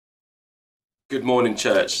Good morning,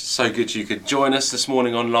 church. So good you could join us this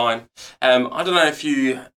morning online. I don't know if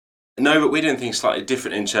you know, but we're doing things slightly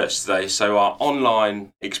different in church today. So our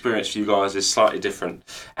online experience for you guys is slightly different.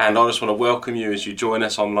 And I just want to welcome you as you join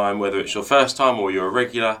us online, whether it's your first time or you're a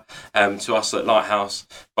regular to us at Lighthouse.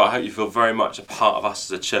 But I hope you feel very much a part of us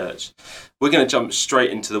as a church. We're going to jump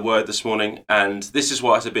straight into the word this morning. And this is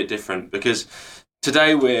why it's a bit different, because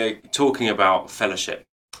today we're talking about fellowship.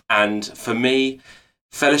 And for me,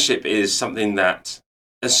 fellowship is something that,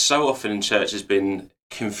 as so often in church, has been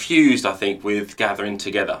confused, I think, with gathering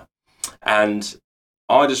together. And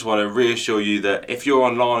I just want to reassure you that if you're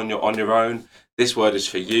online and you're on your own, this word is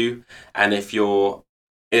for you. And if you're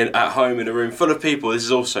at home in a room full of people, this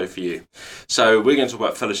is also for you. So we're going to talk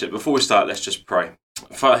about fellowship. Before we start, let's just pray.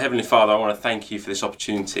 Heavenly Father, I want to thank you for this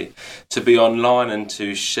opportunity to be online and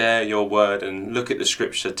to share your word and look at the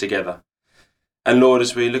scripture together. And Lord,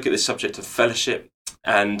 as we look at this subject of fellowship,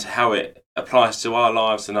 and how it applies to our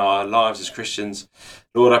lives and our lives as Christians,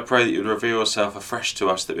 Lord, I pray that you would reveal yourself afresh to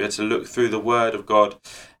us, that we are to look through the Word of God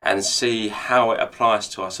and see how it applies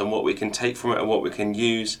to us and what we can take from it and what we can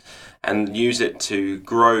use it to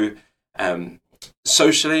grow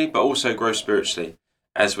socially, but also grow spiritually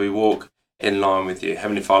as we walk in line with you.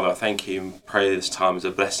 Heavenly Father, I thank you and pray this time is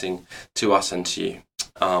a blessing to us and to you.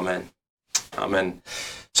 Amen. Amen.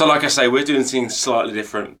 So like I say, we're doing things slightly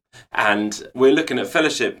different and we're looking at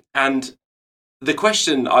fellowship. And the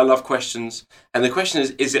question, I love questions, and the question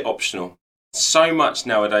is it optional? So much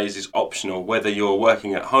nowadays is optional, whether you're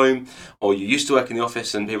working at home or you used to work in the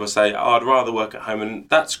office and people say, oh, I'd rather work at home, and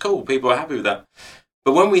that's cool. People are happy with that.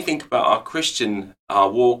 But when we think about our Christian, our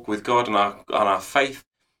walk with God and our faith,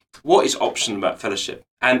 what is optional about fellowship?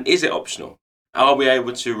 And is it optional? Are we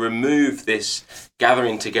able to remove this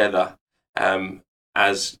gathering together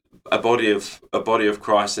as a body of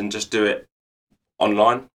Christ and just do it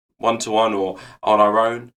online, one-to-one, or on our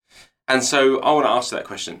own? And so I want to ask that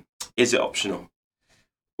question. Is it optional?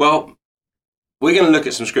 Well, we're going to look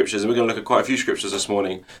at some scriptures, and we're going to look at quite a few scriptures this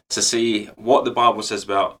morning to see what the Bible says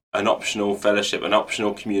about an optional fellowship, an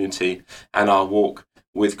optional community, and our walk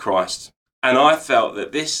with Christ. And I felt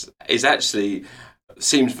that this is actually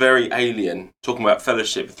seems very alien, talking about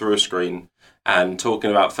fellowship through a screen and talking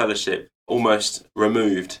about fellowship almost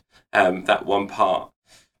removed that one part.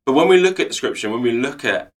 But when we look at the scripture, when we look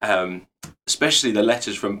at especially the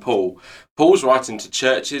letters from Paul's writing to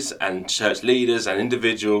churches and church leaders and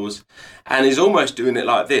individuals, and he's almost doing it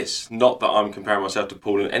like this. Not that I'm comparing myself to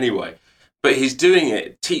Paul in any way, but he's doing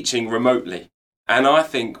it teaching remotely. And I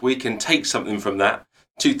think we can take something from that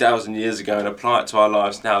 2,000 years ago and apply it to our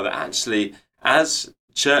lives now, that actually as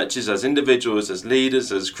churches, as individuals, as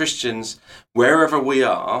leaders, as Christians, wherever we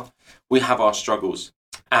are, we have our struggles.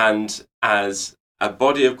 And as a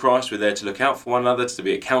body of Christ, we're there to look out for one another, to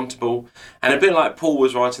be accountable. And a bit like Paul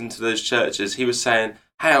was writing to those churches, he was saying,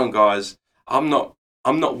 hang on guys, I'm not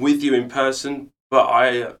with you in person, but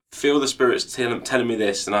I feel the Spirit's telling me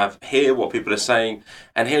this, and I hear what people are saying,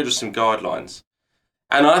 and here are just some guidelines.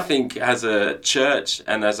 And I think as a church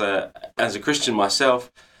and as a Christian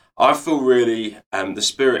myself, I feel really the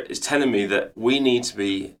Spirit is telling me that we need to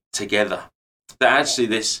be together. That actually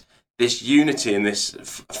this unity and this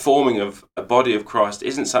forming of a body of Christ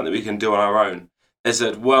isn't something we can do on our own. There's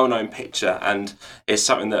a well-known picture, and it's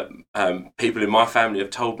something that people in my family have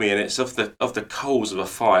told me, and it's of the coals of a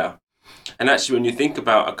fire. And actually, when you think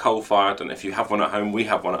about a coal fire, I don't know if you have one at home, we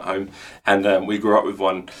have one at home, and we grew up with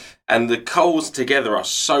one. And the coals together are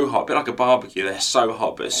so hot, a bit like a barbecue, they're so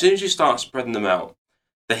hot. But as soon as you start spreading them out,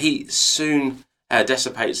 the heat soon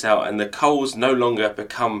dissipates out, and the coals no longer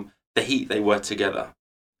become the heat they were together.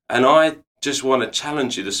 And I just want to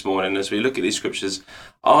challenge you this morning as we look at these scriptures.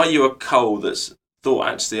 Are you a coal that's thought,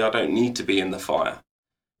 actually, I don't need to be in the fire?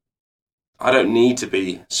 I don't need to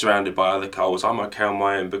be surrounded by other coals. I'm okay on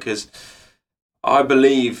my own, because I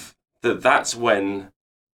believe that that's when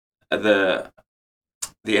the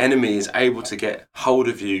enemy is able to get hold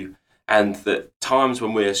of you, and that times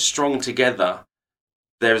when we're strong together,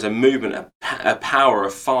 there is a movement, a power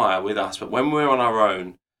of fire with us. But when we're on our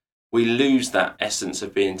own, we lose that essence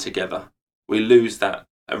of being together. We lose that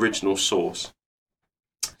original source.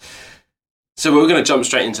 So we're going to jump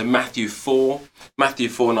straight into Matthew 4. Matthew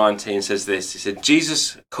 4:19 says this. He said,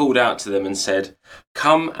 Jesus called out to them and said,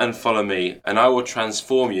 "Come and follow me, and I will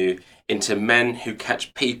transform you into men who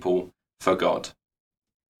catch people for God."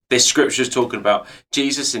 This scripture is talking about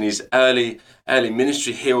Jesus in his early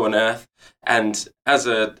ministry here on earth, and as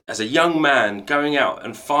a young man going out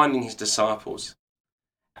and finding his disciples.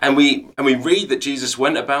 And we read that Jesus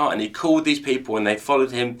went about and he called these people and they followed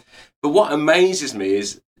him. But what amazes me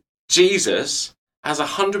is Jesus, as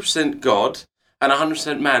 100% God, and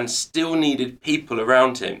 100% man still needed people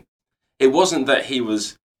around him. It wasn't that he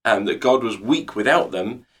was that God was weak without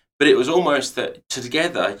them, but it was almost that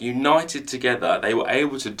together, united together, they were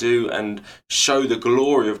able to do and show the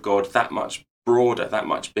glory of God that much broader, that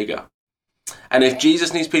much bigger. And if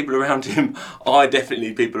Jesus needs people around him, I definitely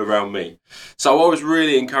need people around me. So I was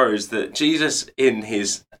really encouraged that Jesus, in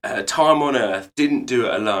his time on earth, didn't do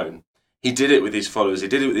it alone. He did it with his followers. He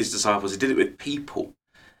did it with his disciples. He did it with people.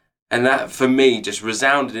 And that, for me, just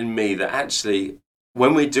resounded in me that actually,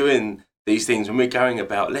 when we're doing these things, when we're going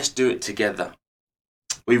about, let's do it together.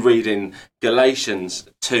 We read in Galatians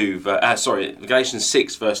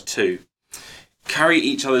 6, verse 2. Carry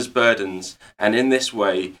each other's burdens, and in this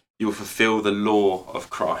way you will fulfill the law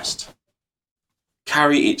of Christ.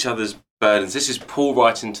 Carry each other's burdens. This is Paul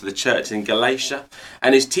writing to the church in Galatia,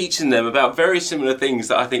 and he's teaching them about very similar things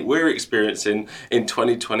that I think we're experiencing in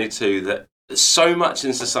 2022, that so much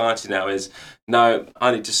in society now is, no,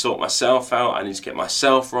 I need to sort myself out, I need to get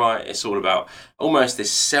myself right. It's all about almost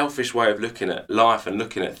this selfish way of looking at life and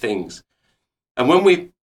looking at things. And when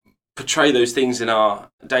we portray those things in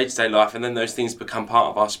our day-to-day life, and then those things become part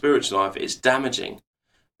of our spiritual life, it's damaging,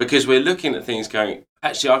 because we're looking at things going,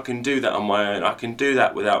 actually, I can do that on my own. I can do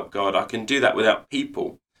that without God. I can do that without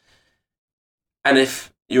people. And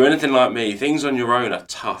if you're anything like me, things on your own are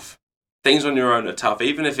tough. Things on your own are tough,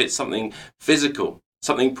 even if it's something physical,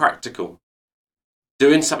 something practical.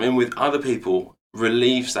 Doing something with other people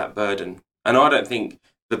relieves that burden. And I don't think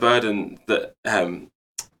the burden that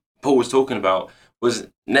Paul was talking about was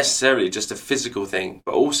necessarily just a physical thing,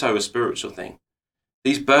 but also a spiritual thing.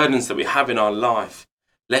 These burdens that we have in our life,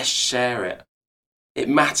 let's share it. It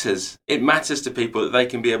matters. It matters to people that they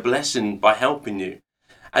can be a blessing by helping you.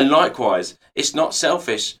 And likewise, it's not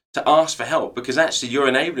selfish to ask for help, because actually you're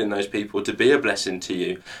enabling those people to be a blessing to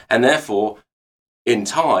you. And therefore, in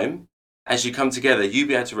time, as you come together, you'll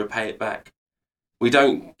be able to repay it back. We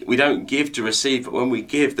don't give to receive, but when we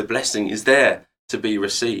give, the blessing is there to be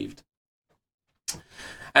received.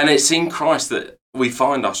 And it's in Christ that we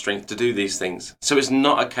find our strength to do these things. So it's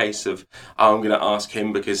not a case of, oh, I'm going to ask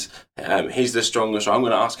him because he's the strongest, or I'm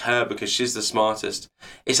going to ask her because she's the smartest.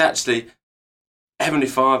 It's actually, Heavenly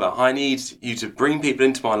Father, I need you to bring people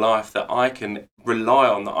into my life that I can rely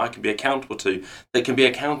on, that I can be accountable to, that can be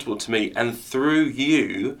accountable to me. And through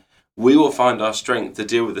you, we will find our strength to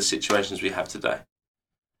deal with the situations we have today.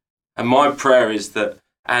 And my prayer is that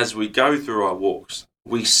as we go through our walks,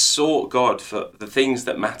 we sought God for the things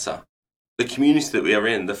that matter, the community that we are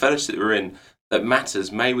in, the fellowship that we're in that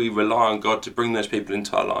matters. May we rely on God to bring those people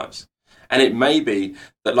into our lives. And it may be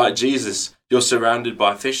that, like Jesus, you're surrounded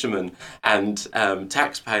by fishermen and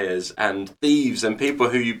taxpayers and thieves and people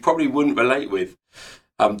who you probably wouldn't relate with.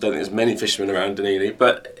 Don't think there's many fishermen around Dunedin,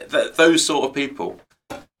 but those sort of people.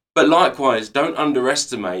 But likewise, don't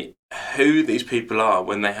underestimate who these people are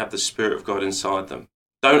when they have the Spirit of God inside them.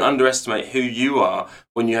 Don't underestimate who you are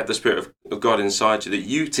when you have the Spirit of God inside you, that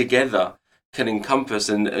you together can encompass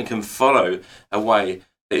and can follow a way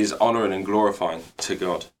that is honouring and glorifying to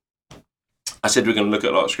God. I said we're going to look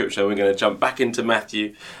at a lot of scripture. We're going to jump back into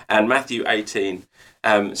Matthew, and Matthew 18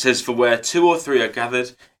 says, "For where 2 or 3 are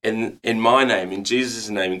gathered in my name, in Jesus'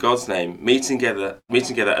 name, in God's name, meeting together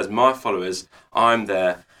as my followers, I'm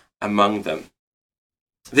there among them."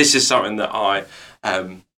 This is something that I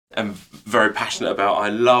am very passionate about. I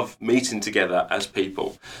love meeting together as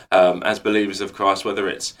people, as believers of Christ, whether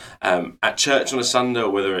it's at church on a Sunday,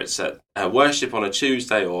 or whether it's at worship on a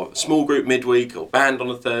Tuesday, or small group midweek, or band on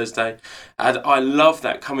a Thursday. And I love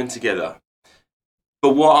that coming together.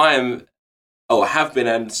 But what I am, or have been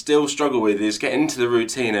and still struggle with, is getting into the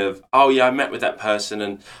routine of, oh yeah, I met with that person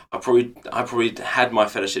and I probably had my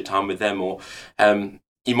fellowship time with them, or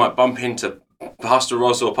you might bump into Pastor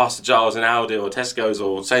Ross or Pastor Giles in Aldi or Tesco's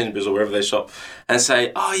or Sainsbury's or wherever they shop and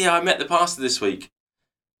say, oh yeah, I met the pastor this week.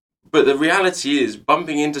 But the reality is,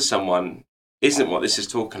 bumping into someone isn't what this is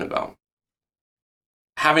talking about.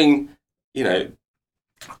 Having,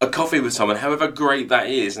 a coffee with someone, however great that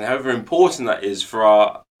is and however important that is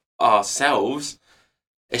for ourselves,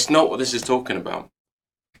 it's not what this is talking about.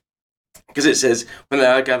 Because it says, when they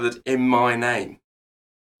are gathered in my name.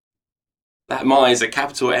 That my is a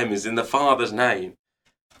capital M, is in the Father's name,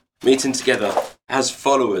 meeting together as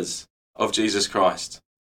followers of Jesus Christ.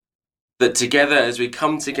 That together, as we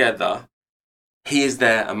come together, he is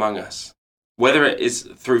there among us. Whether it is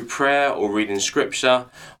through prayer or reading scripture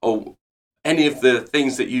or any of the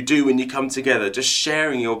things that you do when you come together, just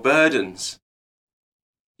sharing your burdens,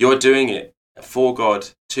 you're doing it for God,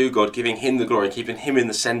 to God, giving him the glory, keeping him in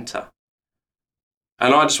the centre.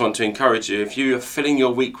 And I just want to encourage you, if you are filling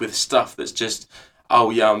your week with stuff that's just, oh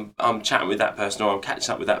yeah, I'm chatting with that person, or I'm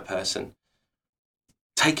catching up with that person.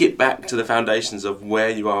 Take it back to the foundations of where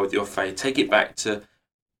you are with your faith. Take it back to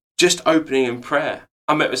just opening in prayer.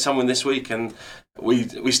 I met with someone this week and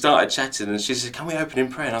we started chatting, and she said, can we open in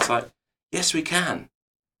prayer? And I was like, yes, we can.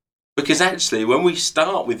 Because actually, when we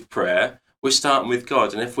start with prayer, we're starting with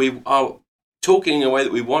God. And if we are talking in a way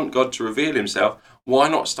that we want God to reveal himself, why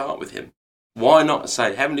not start with him? Why not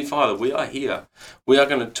say, Heavenly Father, we are here. We are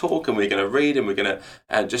going to talk, and we're going to read, and we're going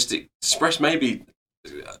to just express, maybe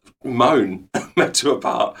moan to a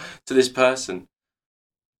part to this person.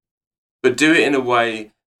 But do it in a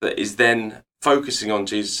way that is then focusing on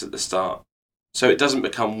Jesus at the start. So it doesn't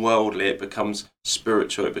become worldly, it becomes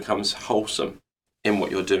spiritual, it becomes wholesome in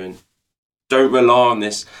what you're doing. Don't rely on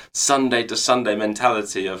this Sunday to Sunday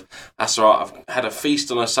mentality of, that's all right, I've had a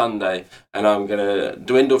feast on a Sunday and I'm going to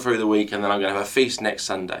dwindle through the week and then I'm going to have a feast next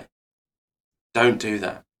Sunday. Don't do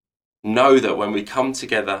that. Know that when we come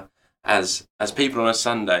together as people on a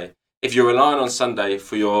Sunday, if you're relying on Sunday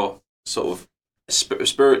for your sort of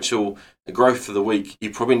spiritual growth for the week, you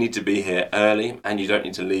probably need to be here early, and you don't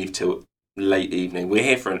need to leave till late evening. We're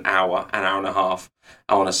here for an hour and a half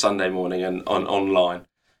on a Sunday morning and online.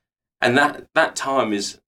 And that time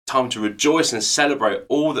is time to rejoice and celebrate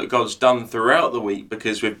all that God's done throughout the week,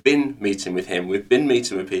 because we've been meeting with him, we've been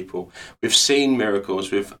meeting with people, we've seen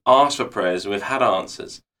miracles, we've asked for prayers, and we've had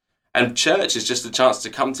answers. And church is just a chance to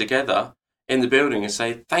come together in the building and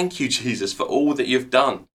say, thank you, Jesus, for all that you've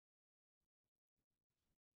done.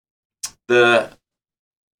 The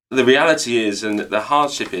reality is, and the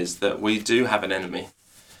hardship is, that we do have an enemy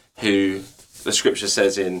who the scripture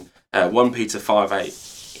says in 1 Peter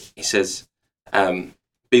 5:8, he says,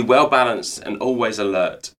 be well balanced and always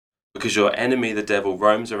alert, because your enemy, the devil,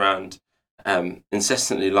 roams around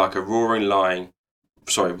incessantly like a roaring lion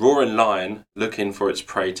looking for its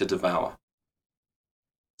prey to devour.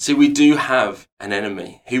 See, we do have an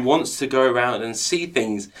enemy who wants to go around and see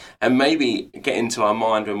things and maybe get into our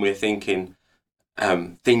mind when we're thinking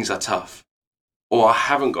things are tough, or I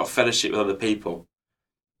haven't got fellowship with other people.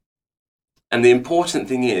 And the important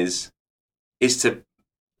thing is to,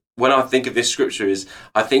 when I think of this scripture,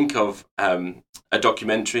 I think of a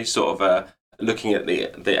documentary, sort of looking at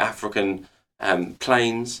the African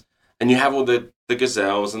plains, and you have all the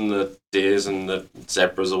gazelles and the deers and the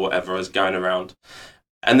zebras or whatever is going around.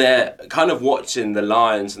 And they're kind of watching the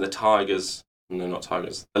lions and the tigers, no, not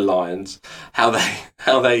tigers, the lions, how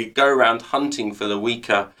they go around hunting for the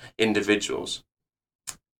weaker individuals.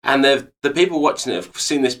 And the people watching it have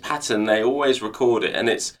seen this pattern, they always record it. And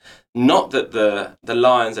it's not that the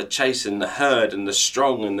lions are chasing the herd and the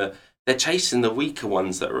strong, and they're chasing the weaker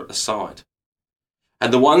ones that are at the side.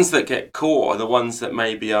 And the ones that get caught are the ones that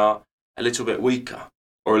maybe are a little bit weaker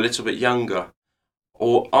or a little bit younger,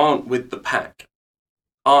 or aren't with the pack,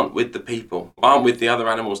 aren't with the people, aren't with the other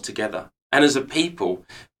animals together. And as a people,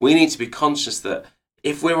 we need to be conscious that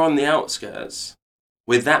if we're on the outskirts,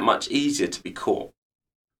 we're that much easier to be caught.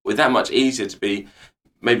 We're that much easier to be,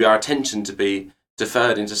 maybe our attention to be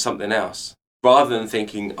deferred into something else, rather than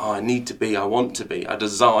thinking, oh, I need to be, I want to be, I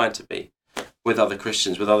desire to be with other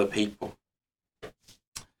Christians, with other people.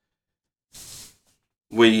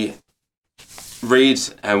 We read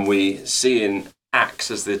and we see in Acts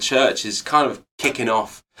as the church is kind of kicking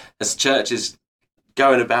off, as the church is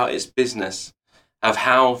going about its business of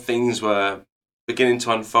how things were beginning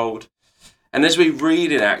to unfold. And as we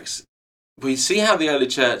read in Acts, we see how the early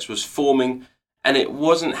church was forming, and it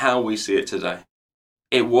wasn't how we see it today.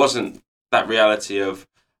 It wasn't that reality of,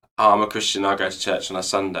 oh, I'm a Christian, I go to church on a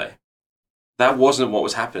Sunday. That wasn't what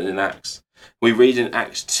was happening in Acts. We read in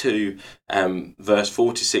Acts 2, verse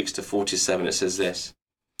 46 to 47, it says this: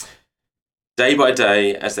 day by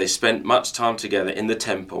day, as they spent much time together in the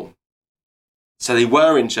temple. So they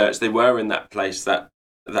were in church, they were in that place, that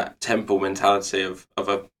temple mentality of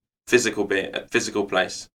a physical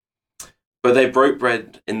place. But they broke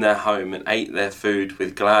bread in their home and ate their food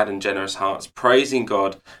with glad and generous hearts, praising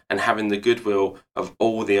God and having the goodwill of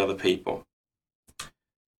all the other people.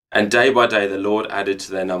 And day by day the Lord added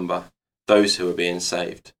to their number those who were being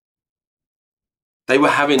saved. They were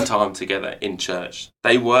having time together in church.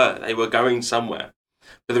 They were going somewhere.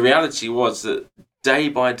 But the reality was that day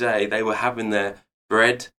by day they were having their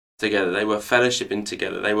bread together. They were fellowshipping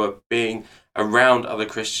together. They were being around other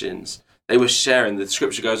Christians. They were sharing. The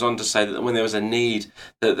scripture goes on to say that when there was a need,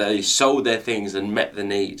 that they sold their things and met the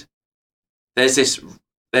need. There's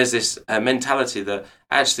this mentality that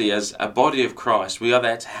actually, as a body of Christ, we are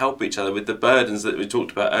there to help each other with the burdens that we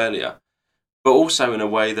talked about earlier, but also in a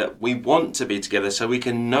way that we want to be together so we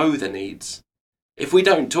can know the needs. If we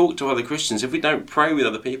don't talk to other Christians, if we don't pray with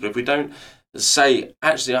other people, if we don't Say,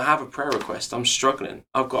 actually, I have a prayer request. I'm struggling.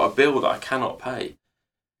 I've got a bill that I cannot pay.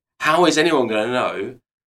 How is anyone going to know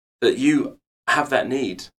that you have that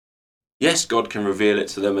need? Yes, God can reveal it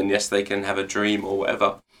to them, and yes, they can have a dream or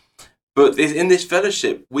whatever. But in this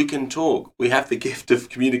fellowship, we can talk. We have the gift of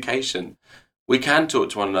communication. We can talk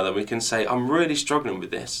to one another. We can say, I'm really struggling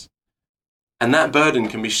with this. And that burden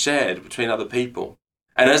can be shared between other people.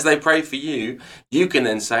 And as they pray for you, you can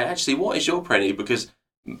then say, actually, what is your prayer need? Because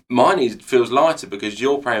my need feels lighter because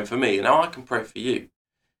you're praying for me, and now I can pray for you.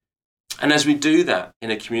 And as we do that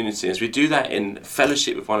in a community, as we do that in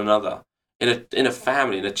fellowship with one another, in a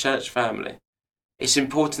family, in a church family, it's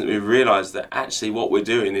important that we realise that actually what we're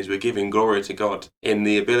doing is we're giving glory to God in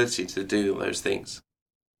the ability to do those things.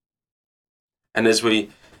 And as we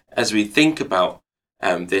think about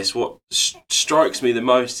this, what strikes me the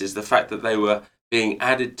most is the fact that they were being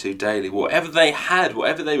added to daily. Whatever they had,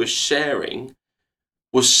 whatever they were sharing,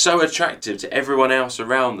 was so attractive to everyone else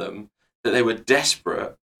around them that they were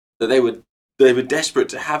desperate, that they were desperate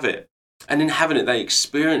to have it. And in having it, they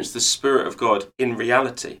experienced the Spirit of God in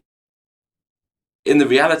reality. In the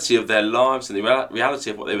reality of their lives, in the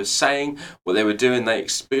reality of what they were saying, what they were doing, they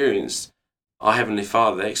experienced our Heavenly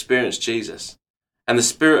Father. They experienced Jesus. And the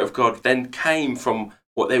Spirit of God then came from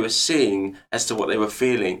what they were seeing as to what they were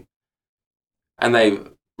feeling. And they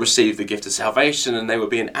received the gift of salvation, and they were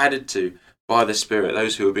being added to by the Spirit,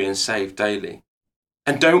 those who were being saved daily.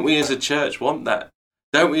 And don't we as a church want that?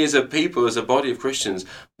 Don't we as a people, as a body of Christians,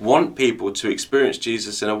 want people to experience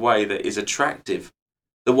Jesus in a way that is attractive?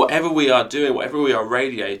 That whatever we are doing, whatever we are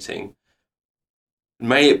radiating,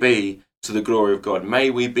 may it be to the glory of God. May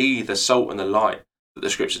we be the salt and the light that the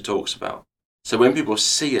Scripture talks about. So when people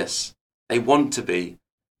see us, they want to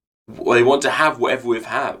have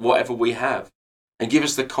whatever we have. And give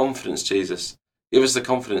us the confidence, Jesus. Give us the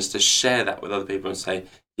confidence to share that with other people and say,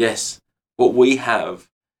 yes, what we have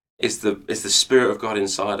is the Spirit of God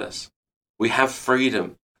inside us. We have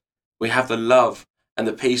freedom. We have the love and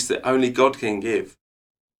the peace that only God can give.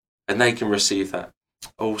 And they can receive that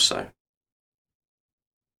also.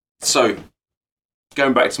 So,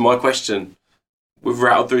 going back to my question, we've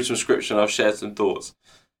rattled through some scripture and I've shared some thoughts.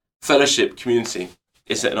 Fellowship, community,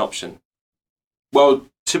 is it an option? Well,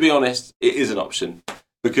 to be honest, it is an option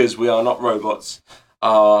because we are not robots.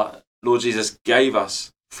 Our Lord Jesus gave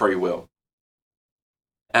us free will.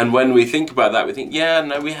 And when we think about that, we think, yeah,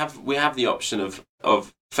 no, we have the option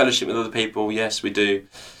of fellowship with other people. Yes, we do.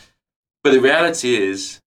 But the reality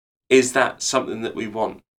is that something that we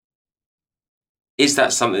want? Is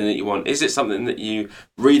that something that you want? Is it something that you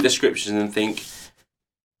read the scriptures and think,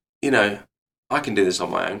 I can do this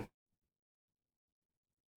on my own?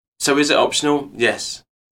 So is it optional? Yes.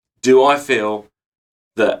 Do I feel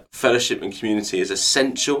that fellowship and community is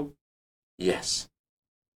essential? Yes.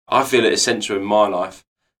 I feel it essential in my life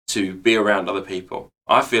to be around other people.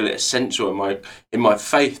 I feel it essential in my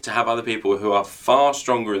faith to have other people who are far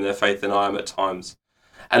stronger in their faith than I am at times.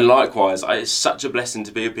 And likewise, it's such a blessing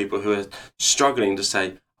to be with people who are struggling to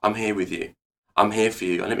say, I'm here with you. I'm here for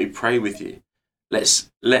you. And let me pray with you.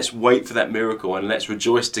 Let's wait for that miracle and let's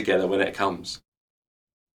rejoice together when it comes.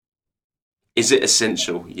 Is it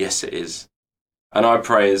essential? Yes, it is. And I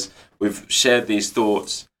pray as we've shared these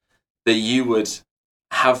thoughts that you would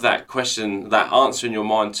have that question, that answer in your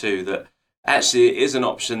mind too, that actually it is an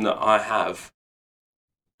option that I have.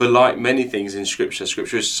 But like many things in Scripture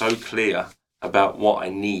is so clear about what I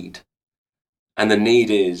need. And the need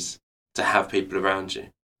is to have people around you,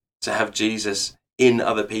 to have Jesus in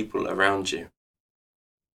other people around you.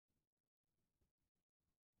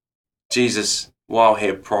 Jesus, while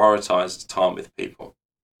here, prioritized time with people.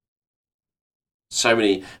 So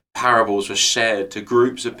many parables were shared to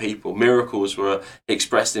groups of people. Miracles were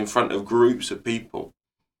expressed in front of groups of people.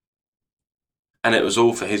 And it was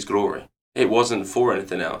all for his glory. It wasn't for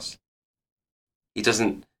anything else. He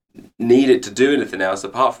doesn't need it to do anything else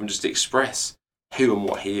apart from just express who and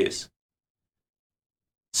what he is.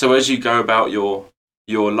 So as you go about your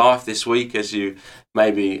life this week, as you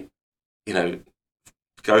maybe,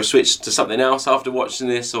 go switch to something else after watching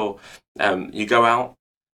this, or you go out,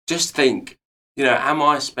 just think, am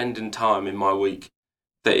I spending time in my week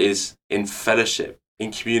that is in fellowship,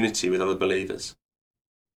 in community with other believers?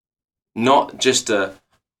 Not just a,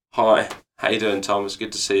 hi, how you doing, Tom? It's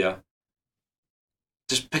good to see you.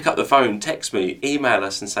 Just pick up the phone, text me, email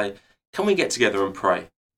us and say, can we get together and pray?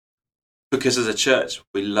 Because as a church,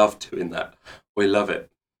 we love doing that. We love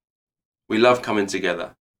it. We love coming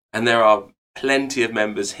together. And there are plenty of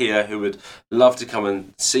members here who would love to come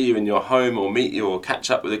and see you in your home or meet you or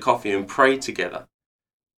catch up with a coffee and pray together.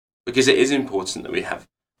 Because it is important that we have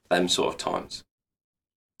them sort of times.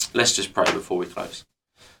 Let's just pray before we close.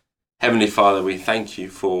 Heavenly Father, we thank you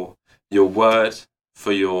for your word,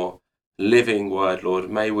 for your living word, Lord.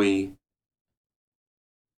 May we,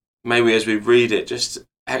 as we read it, just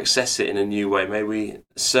access it in a new way. May we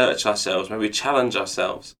search ourselves. May we challenge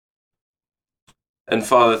ourselves. And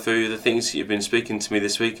Father, through the things that you've been speaking to me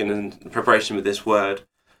this week and in preparation with this word,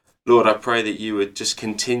 Lord, I pray that you would just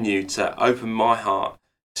continue to open my heart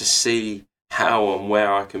to see how and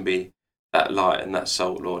where I can be that light and that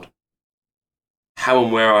salt, Lord. How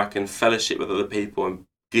and where I can fellowship with other people and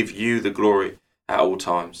give you the glory at all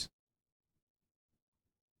times.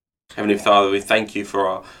 Heavenly Father, we thank you for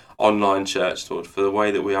our online church, Lord, for the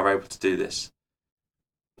way that we are able to do this.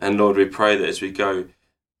 And Lord, we pray that as we go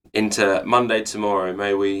into Monday tomorrow,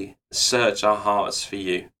 may we search our hearts for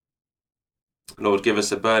you. Lord, give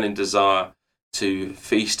us a burning desire to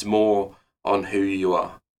feast more on who you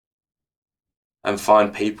are and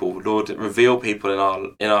find people, Lord, reveal people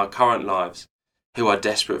in our current lives who are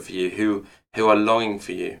desperate for you, who are longing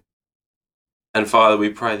for you. And Father, we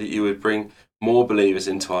pray that you would bring more believers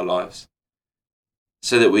into our lives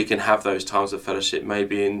so that we can have those times of fellowship,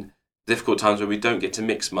 maybe in difficult times where we don't get to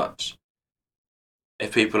mix much.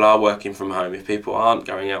 If people are working from home, if people aren't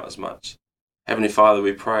going out as much. Heavenly Father,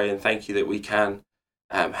 we pray and thank you that we can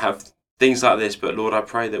have things like this, but Lord, I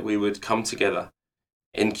pray that we would come together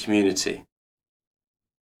in community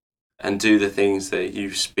and do the things that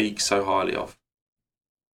you speak so highly of.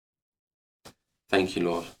 Thank you,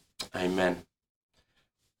 Lord. Amen.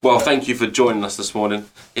 Well, thank you for joining us this morning.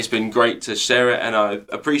 It's been great to share it, and I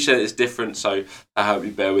appreciate it's different, so I hope you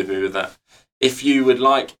bear with me with that. If you would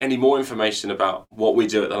like any more information about what we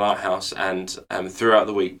do at the Lighthouse and throughout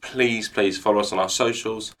the week, please follow us on our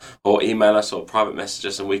socials or email us or private message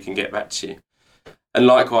us and we can get back to you. And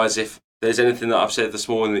likewise, if there's anything that I've said this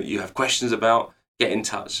morning that you have questions about, get in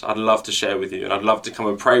touch. I'd love to share with you, and I'd love to come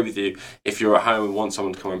and pray with you. If you're at home and want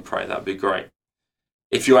someone to come and pray, that'd be great.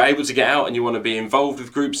 If you're able to get out and you want to be involved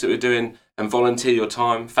with groups that we're doing and volunteer your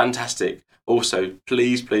time, fantastic. Also,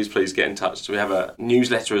 please get in touch. We have a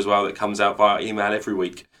newsletter as well that comes out via email every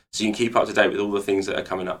week, so you can keep up to date with all the things that are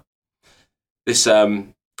coming up. This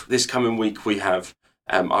coming week we have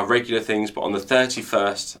our regular things, but on the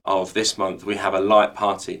 31st of this month we have a light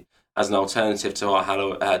party as an alternative to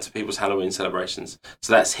our to people's Halloween celebrations.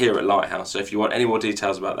 So that's here at Lighthouse. So if you want any more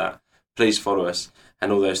details about that, please follow us.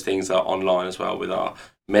 And all those things are online as well, with our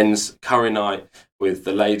men's curry night, with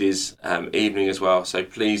the ladies' evening as well. So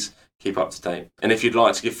please keep up to date. And if you'd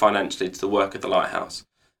like to give financially to the work of the Lighthouse,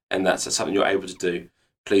 and that's something you're able to do,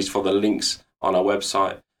 please follow the links on our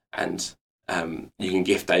website, and you can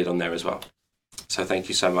gift aid on there as well. So thank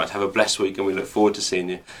you so much. Have a blessed week, and we look forward to seeing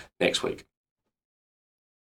you next week.